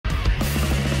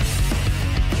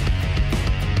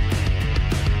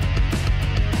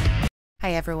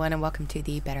Hi everyone, and welcome to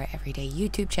the Better Everyday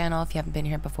YouTube channel. If you haven't been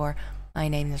here before, my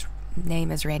name is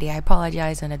Randy. I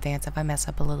apologize in advance if I mess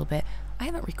up a little bit. I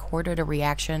haven't recorded a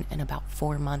reaction in about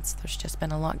 4 months. There's just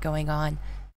been a lot going on.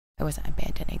 I wasn't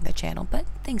abandoning the channel, but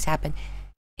things happen.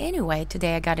 Anyway,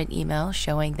 today I got an email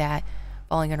showing that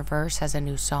Falling in Reverse has a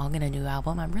new song and a new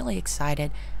album. I'm really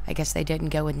excited. I guess they didn't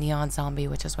go with Neon Zombie,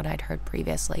 which is what I'd heard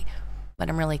previously, but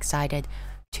I'm really excited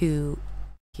to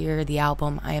hear the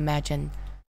album. I imagine,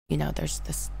 you know,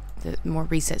 the more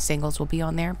recent singles will be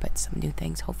on there, but some new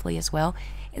things hopefully as well.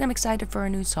 And I'm excited for a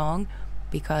new song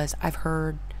because I've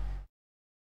heard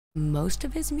most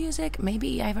of his music.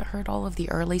 Maybe I haven't heard all of the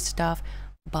early stuff,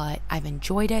 but I've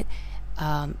enjoyed it.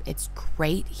 It's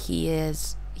great. He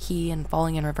and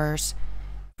Falling in Reverse,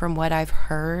 from what I've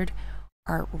heard,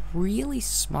 are really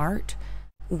smart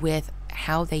with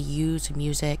how they use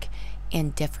music in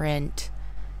different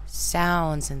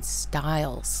sounds and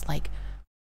styles, like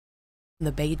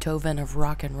the Beethoven of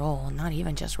rock and roll, not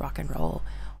even just rock and roll,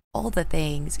 all the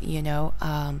things, you know.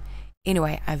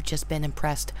 Anyway, I've just been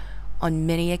impressed on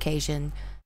many occasions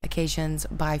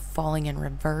by Falling in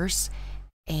Reverse,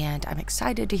 and I'm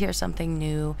excited to hear something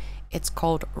new. It's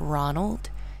called Ronald,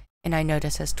 and I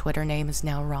notice his Twitter name is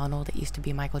now Ronald. It used to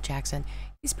be Michael Jackson.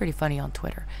 He's pretty funny on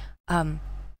Twitter.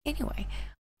 Anyway,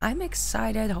 I'm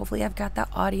excited. Hopefully I've got the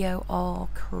audio all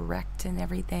correct and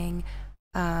everything.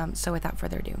 So without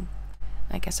further ado,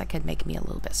 I guess I could make me a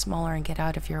little bit smaller and get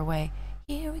out of your way.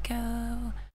 Here we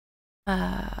go.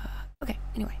 Okay,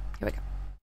 anyway, here we go.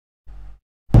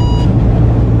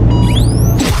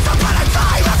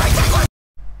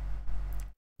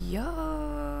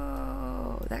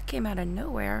 Yo, that came out of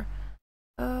nowhere.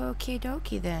 Okie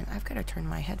dokie then. I've got to turn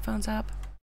my headphones up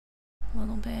a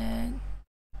little bit.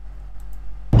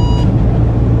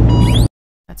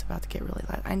 That's about to get really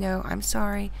loud. I know, I'm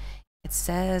sorry. It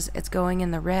says it's going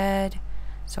in the red,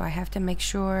 so I have to make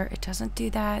sure it doesn't do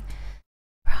that.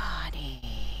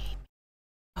 Ronnie.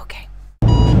 Okay.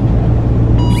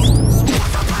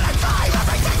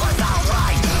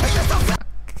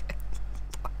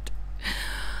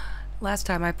 Last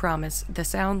time I promised, the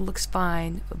sound looks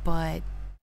fine, but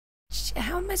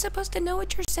how am I supposed to know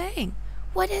what you're saying?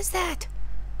 What is that?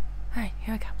 Alright,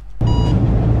 here we go.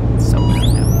 It's so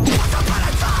loud now.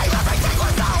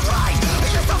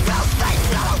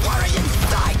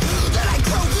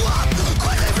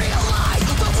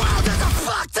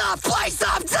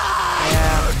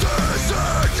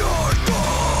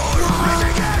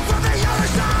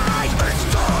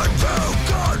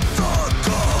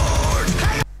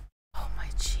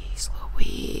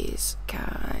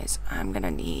 Guys, I'm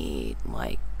gonna need,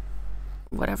 like,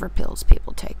 whatever pills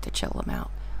people take to chill them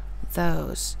out.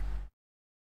 Those.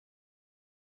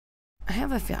 I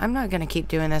have a feeling, I'm not gonna keep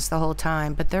doing this the whole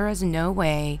time, but there is no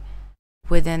way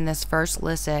within this first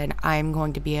listen I'm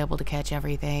going to be able to catch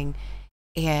everything,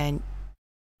 and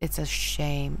it's a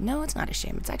shame. No, it's not a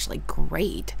shame. It's actually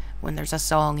great when there's a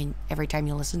song and every time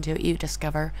you listen to it you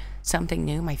discover something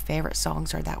new. My favorite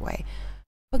songs are that way.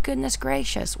 But goodness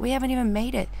gracious, we haven't even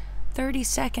made it 30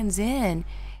 seconds in,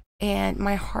 and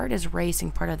my heart is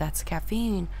racing. Part of that's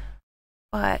caffeine,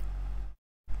 but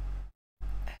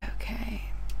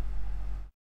okay.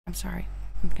 I'm sorry.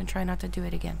 I'm gonna try not to do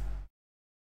it again.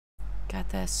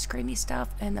 Got the screamy stuff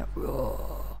and the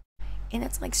and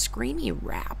it's like screamy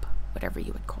rap, whatever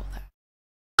you would call that.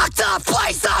 To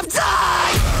play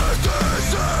sometime.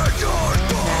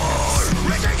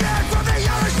 Reaching in from the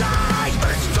other side.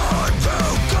 It's time to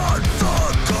cut the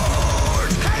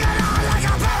cord. Hanging on like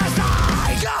a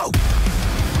parasite. Go.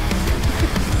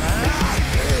 Hanging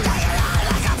on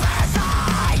like a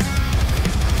parasite.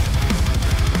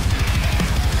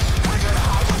 Hanging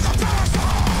on like a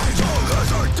parasite. Long as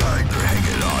I think you're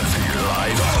hanging on for your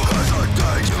life. Long as I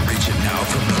think you're reaching out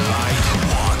from the light.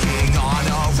 Walking on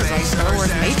a razor.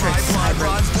 Matrix. My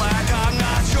blood runs black. I'm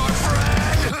not your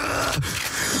friend.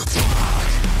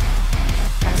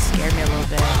 That scared me a little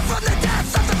bit. From the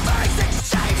depths of the 36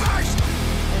 chambers.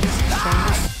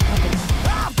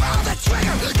 I'll pull the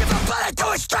trigger. Give a bullet to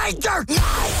a stranger.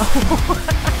 I'll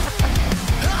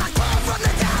pull from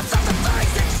the depths of the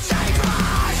 36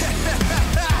 chambers.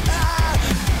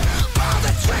 Pull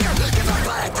the trigger. Give a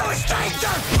bullet to a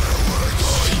stranger.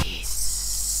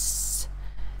 Jeez.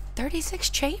 36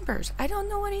 chambers. I don't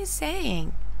know what he's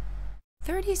saying.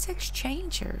 36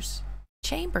 chambers.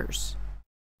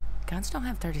 Guns don't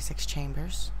have 36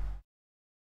 chambers.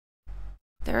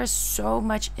 There is so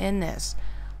much in this.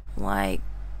 Like,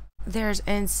 there's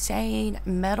insane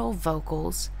metal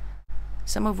vocals,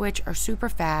 some of which are super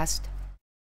fast.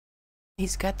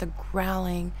 He's got the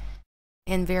growling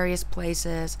in various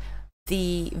places.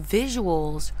 The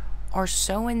visuals are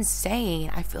so insane.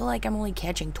 I feel like I'm only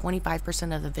catching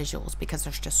 25% of the visuals because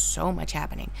there's just so much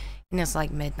happening. And it's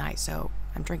like midnight, so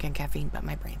I'm drinking caffeine, but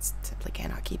my brain simply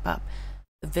cannot keep up.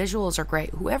 The visuals are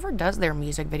great. Whoever does their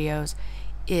music videos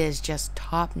is just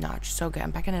top notch. So good.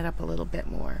 I'm backing it up a little bit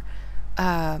more.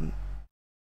 I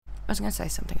was going to say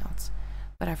something else,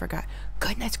 but I forgot.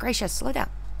 Goodness gracious, slow down.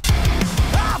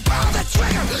 I'll pull the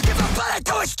trigger, give a bullet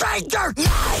to a stranger.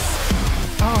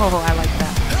 Oh, I like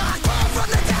that. I pull from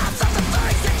the depths of the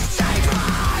 36 chamber.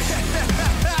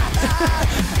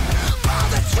 Pull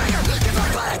the trigger, give a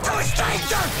bullet to a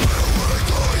stranger.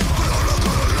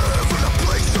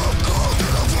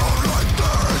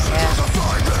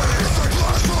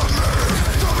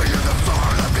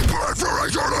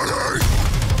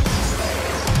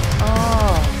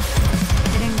 Oh,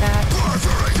 hitting that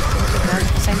at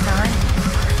the same time.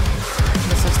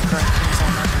 This is the corrections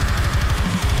on that.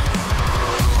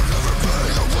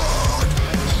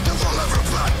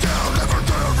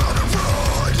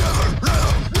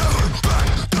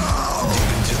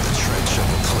 Into the trench of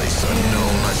a place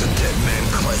unknown lies a dead man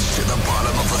clutched to the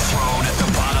bottom of a throne, at the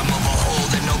bottom of a hole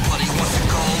that nobody wants to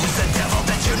go. It's the devil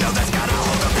that you know that's got a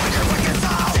hold of your wicked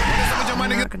soul.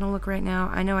 I'm not gonna look right now.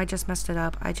 I know I just messed it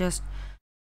up.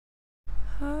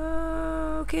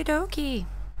 Okie dokie.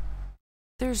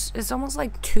 It's almost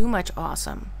like too much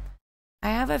awesome. I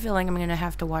have a feeling I'm gonna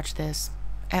have to watch this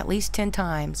at least 10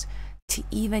 times to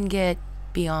even get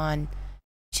beyond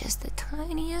just the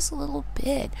tiniest little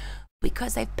bit,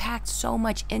 because they've packed so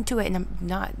much into it, and I'm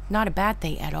not a bad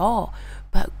thing at all,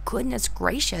 but goodness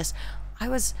gracious, I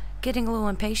was getting a little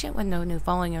impatient with no new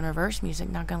Falling in Reverse music,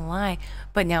 not gonna lie,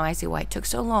 but now I see why it took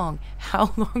so long.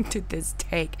 How long did this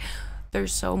take?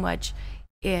 There's so much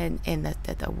in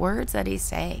the words that he's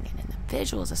saying, and in the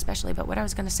visuals especially. But what I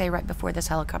was gonna say right before this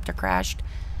helicopter crashed,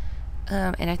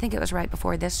 and I think it was right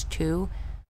before this too,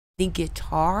 the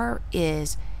guitar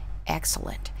is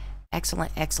excellent,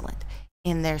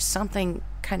 and there's something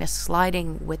kind of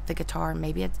sliding with the guitar.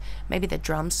 Maybe the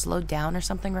drums slowed down or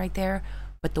something right there,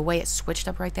 but the way it switched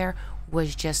up right there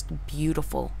was just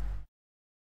beautiful.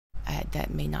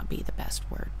 That may not be the best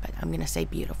word, but I'm gonna say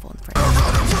beautiful in French.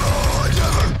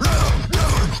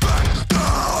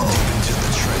 Into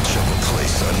the trench of a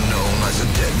place unknown lies a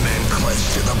dead man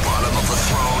clutched to the bottom of a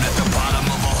throne, at the bottom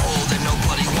of a hole that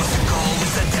nobody wants to go.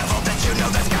 It's the devil that you know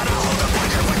that's got a hold of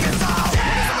your wicked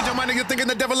soul. Your mind and you're thinking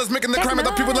the devil is making the crime, and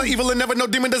the people are evil and never know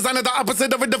demon design is the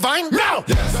opposite of a divine. No!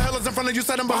 Yes. The hell is in front of you,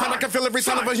 sitting behind. I can feel every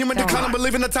sign of a human decline. I'm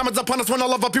believing the time is upon us when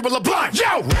all of our people are blind.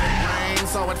 Yo! Rain,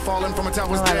 saw it falling from a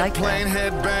tower's dead like plane.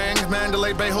 Head bang,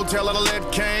 Mandalay Bay Hotel out of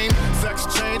lead cane. Sex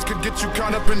change could get you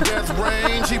caught up in death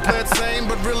range. He played same,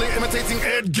 but really imitating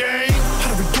Ed Game.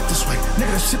 How do we get this way?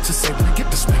 Nigga, that shit to say when we get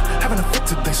this way. Having a fit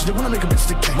today, so you wanna make a bitch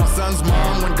decay. My son's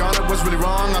mom went gone, it was really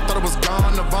wrong. I thought it was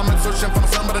gone. The vomit searching for my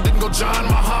son, but I didn't go John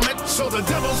Muhammad. So the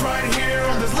devil's right here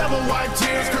on this level, wipe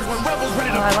tears. Cause when rebels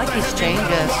ready to I like these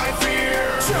changes.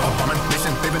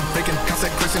 Abomination, they've been faking,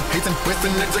 consecration, hating,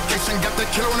 wasting education. Got the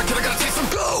killer on the killer, gotta chase him.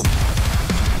 Go!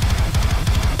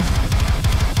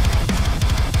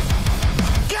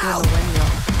 Go!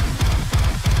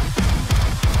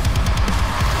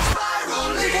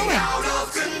 Spiraling out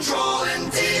of control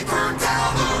and deeper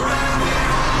down the rabbit.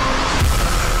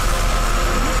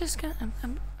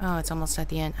 Oh, it's almost at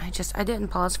the end. I didn't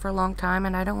pause for a long time,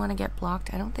 and I don't want to get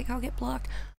blocked. I don't think I'll get blocked,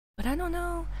 but I don't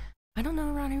know.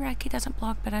 Ronnie Radke doesn't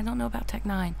block, but I don't know about Tech9.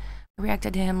 I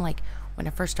reacted to him like when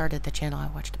I first started the channel. I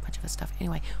watched a bunch of his stuff.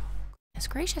 Anyway, goodness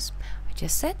gracious. I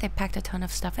just said they packed a ton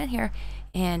of stuff in here,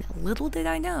 and little did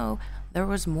I know there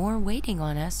was more waiting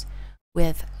on us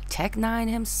with Tech9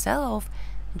 himself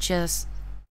just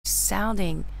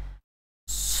sounding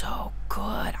so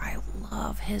good. I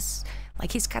love his,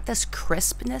 like, he's got this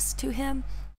crispness to him.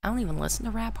 I don't even listen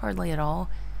to rap hardly at all.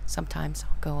 Sometimes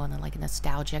I'll go on a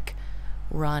nostalgic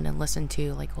run and listen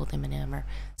to like old Eminem or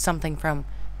something from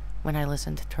when I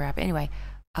listened to rap. Anyway,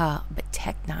 but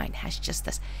Tech9 has just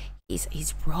this,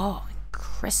 he's raw and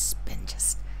crisp and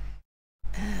just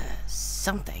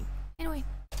something. Anyway.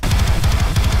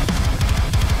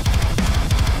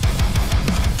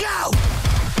 Go!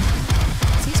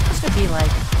 Is he supposed to be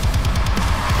like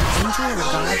an angel or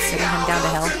God sending him down to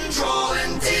hell? Control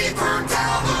and deeper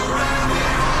down the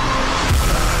rabbit.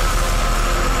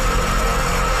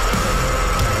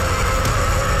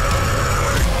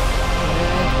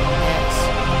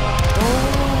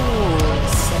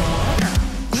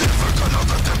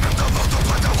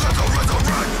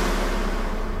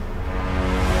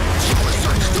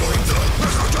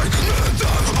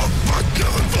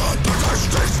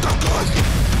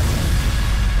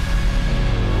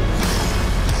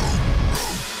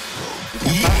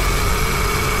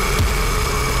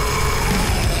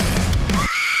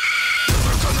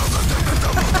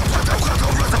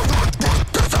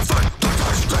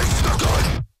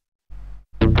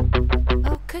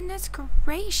 Goodness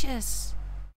gracious.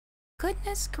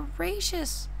 Goodness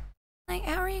gracious. Like,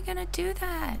 how are you gonna do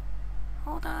that?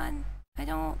 Hold on. I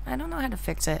don't know how to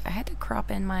fix it. I had to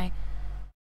crop in my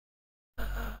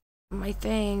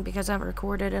thing because I haven't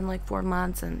recorded in like 4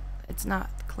 months and it's not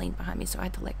clean behind me, so I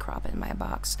had to like crop it in my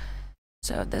box.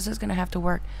 So this is gonna have to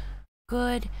work.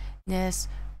 Goodness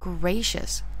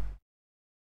gracious.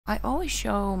 I always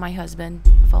show my husband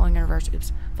falling in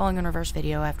reverse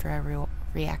video after I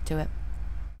react to it.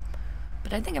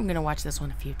 But I think I'm gonna watch this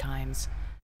one a few times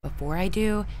before I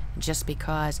do, just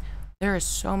because there is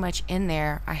so much in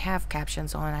there. I have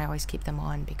captions on. I always keep them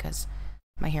on because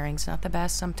my hearing's not the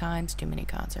best sometimes. Too many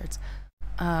concerts.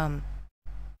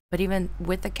 But even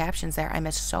with the captions there, I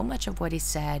missed so much of what he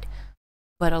said.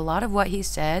 But a lot of what he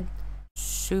said,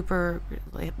 super,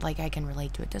 like, I can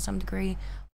relate to it to some degree.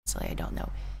 So I don't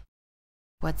know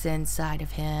what's inside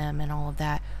of him and all of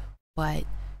that. But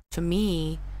to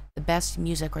me, the best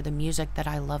music, or the music that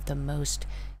I love the most,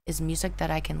 is music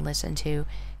that I can listen to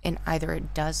and either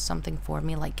it does something for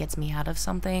me, like gets me out of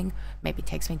something, maybe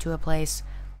takes me to a place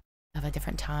of a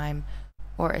different time,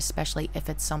 or especially if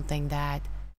it's something that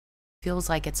feels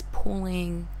like it's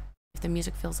pulling, if the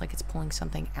music feels like it's pulling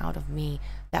something out of me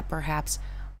that perhaps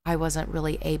I wasn't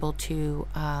really able to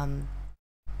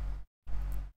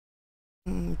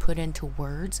put into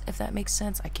words, if that makes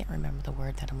sense. I can't remember the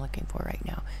word that I'm looking for right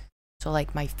now. So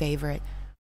like my favorite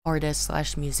artist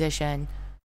slash musician,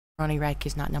 Ronnie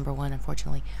Radke's not number one,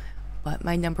 unfortunately, but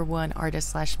my number one artist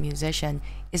slash musician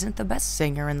isn't the best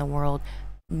singer in the world,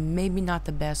 maybe not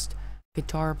the best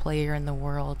guitar player in the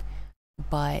world,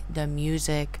 but the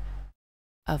music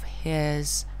of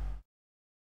his,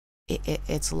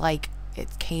 it's like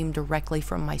it came directly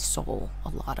from my soul, a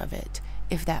lot of it,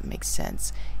 if that makes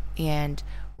sense. And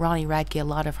Ronnie Radke, a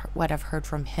lot of what I've heard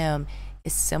from him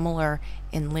is similar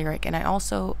in lyric, and I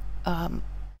also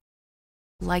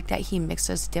like that he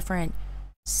mixes different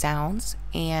sounds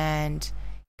and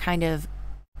kind of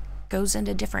goes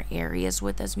into different areas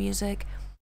with his music.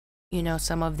 You know,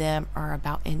 some of them are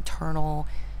about internal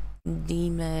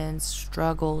demons,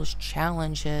 struggles,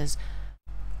 challenges,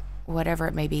 whatever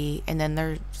it may be, and then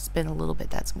there's been a little bit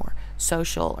that's more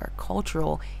social or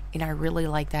cultural, and I really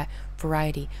like that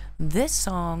variety. This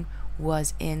song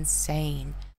was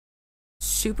insane,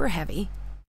 super heavy.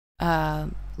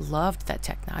 Loved that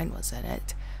Tech 9 was in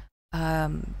it.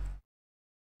 I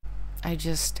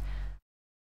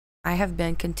have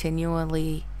been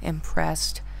continually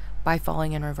impressed by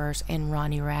Falling in Reverse and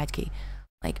Ronnie Radke.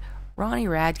 Like, Ronnie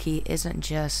Radke isn't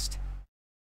just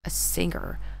a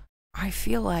singer. I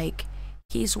feel like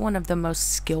he's one of the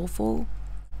most skillful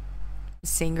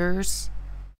singers,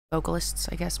 vocalists,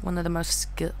 I guess, one of the most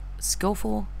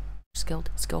skillful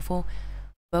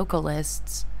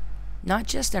vocalists, not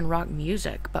just in rock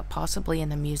music, but possibly in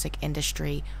the music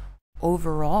industry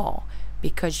overall,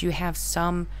 because you have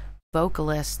some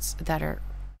vocalists that are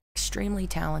extremely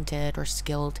talented or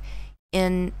skilled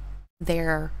in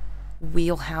their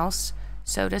wheelhouse,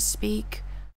 so to speak.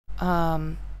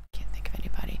 Can't think of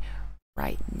anybody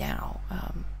right now.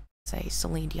 Say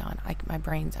Celine Dion.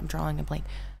 I'm drawing a blank.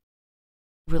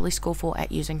 Really skillful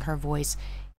at using her voice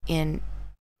in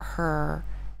her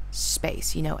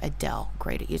space. You know, Adele,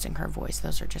 great at using her voice.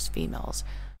 Those are just females.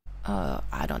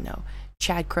 I don't know.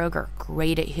 Chad Kroeger,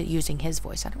 great at using his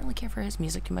voice. I don't really care for his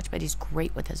music too much, but he's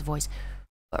great with his voice.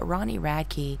 But Ronnie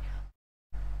Radke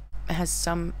has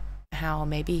somehow,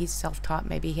 maybe he's self-taught,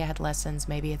 maybe he had lessons,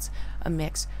 maybe it's a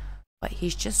mix, but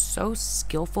he's just so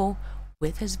skillful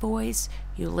with his voice.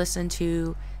 You listen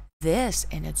to this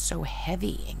and it's so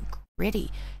heavy and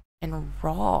gritty and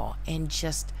raw and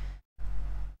just,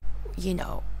 you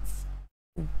know,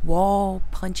 wall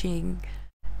punching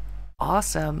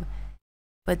awesome.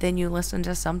 But then you listen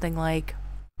to something like,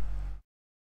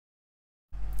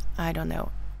 I don't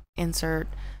know, insert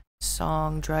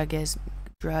song, Drug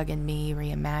and Me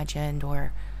reimagined,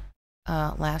 or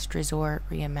Last Resort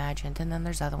reimagined, and then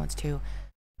there's other ones too,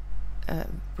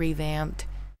 revamped,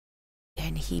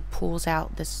 and he pulls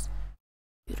out this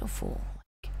beautiful,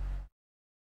 like,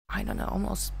 I don't know,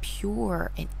 almost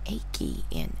pure and achy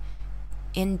and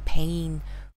in pain.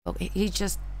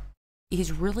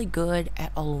 He's really good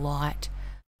at a lot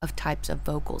of types of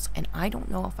vocals, and I don't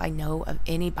know if I know of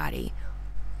anybody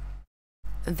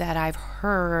that I've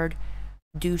heard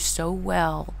do so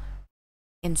well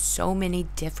in so many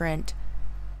different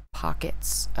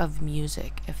pockets of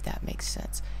music, if that makes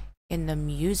sense. In the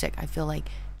music, I feel like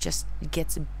just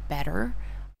gets better.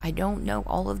 I don't know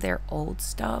all of their old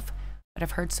stuff, but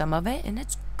I've heard some of it, and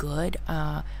it's good.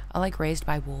 I like Raised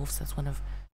by Wolves. That's one of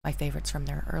my favorites from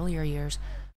their earlier years,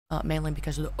 mainly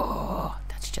because of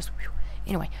that's just,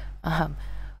 Anyway,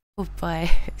 but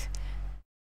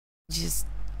just,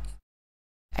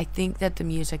 I think that the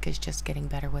music is just getting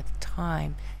better with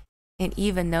time. And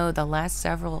even though the last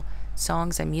several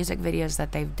songs and music videos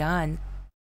that they've done,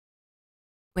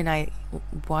 when I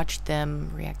watched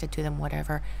them, reacted to them,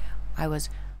 whatever, I was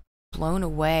blown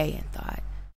away and thought,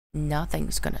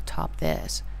 nothing's gonna top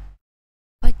this.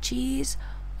 But geez,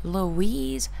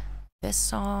 Louise, this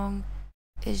song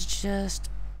is just,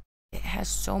 it has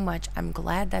so much. I'm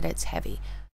glad that it's heavy.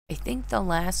 I think the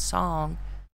last song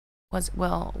was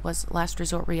Last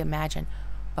Resort Reimagined.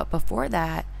 But before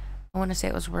that, I want to say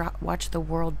it was Watch the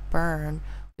World Burn,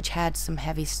 which had some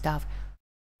heavy stuff,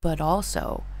 but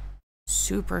also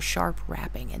super sharp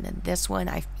rapping. And then this one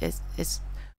is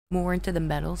more into the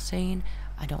metal scene.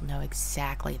 I don't know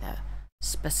exactly the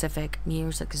specific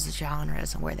music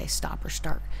genres and where they stop or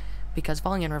start, because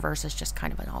Falling in Reverse is just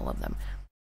kind of in all of them.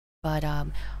 But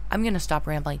I'm going to stop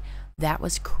rambling. That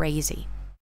was crazy.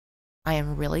 I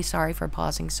am really sorry for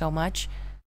pausing so much.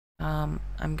 I'm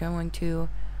going to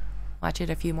watch it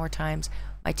a few more times.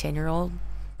 My 10-year-old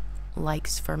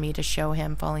likes for me to show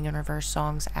him Falling in Reverse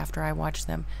songs after I watch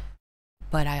them,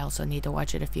 but I also need to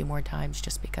watch it a few more times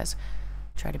just because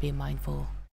I try to be mindful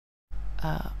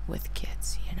with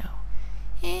kids, you know.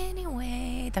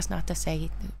 Anyway, that's not to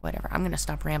say whatever. I'm going to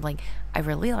stop rambling. I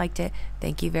really liked it.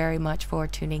 Thank you very much for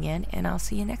tuning in, and I'll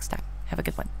see you next time. Have a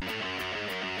good one.